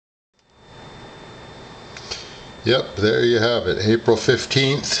Yep, there you have it, April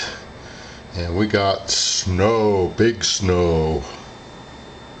 15th, and we got snow, big snow.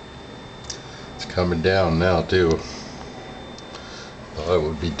 It's coming down now too. Thought it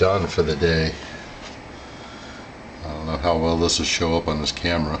would be done for the day. I don't know how well this will show up on this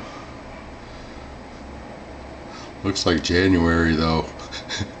camera. Looks like January though,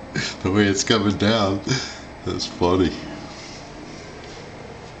 the way it's coming down. That's funny.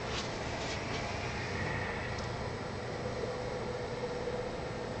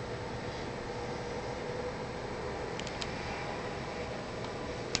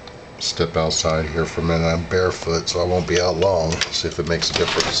 Step outside here for a minute. I'm barefoot, so I won't be out long. See if it makes a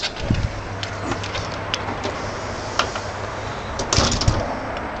difference.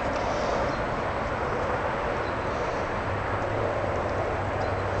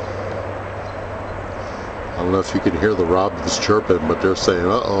 I don't know if you can hear the robins chirping, but they're saying,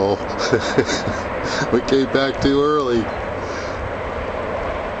 uh-oh, we came back too early.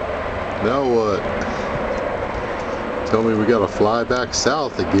 Now what? Tell me we gotta fly back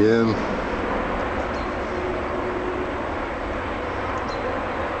south again.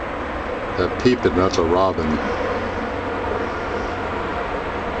 That peeping, that's a robin.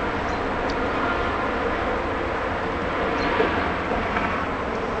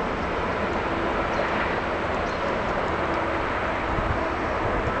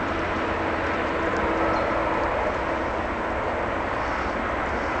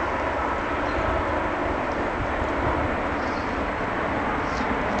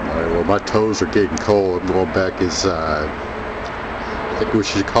 Well, my toes are getting cold. I'm going back inside. I think we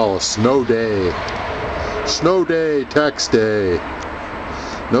should call a snow day. Snow day, tax day.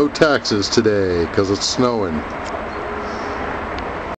 No taxes today because it's snowing.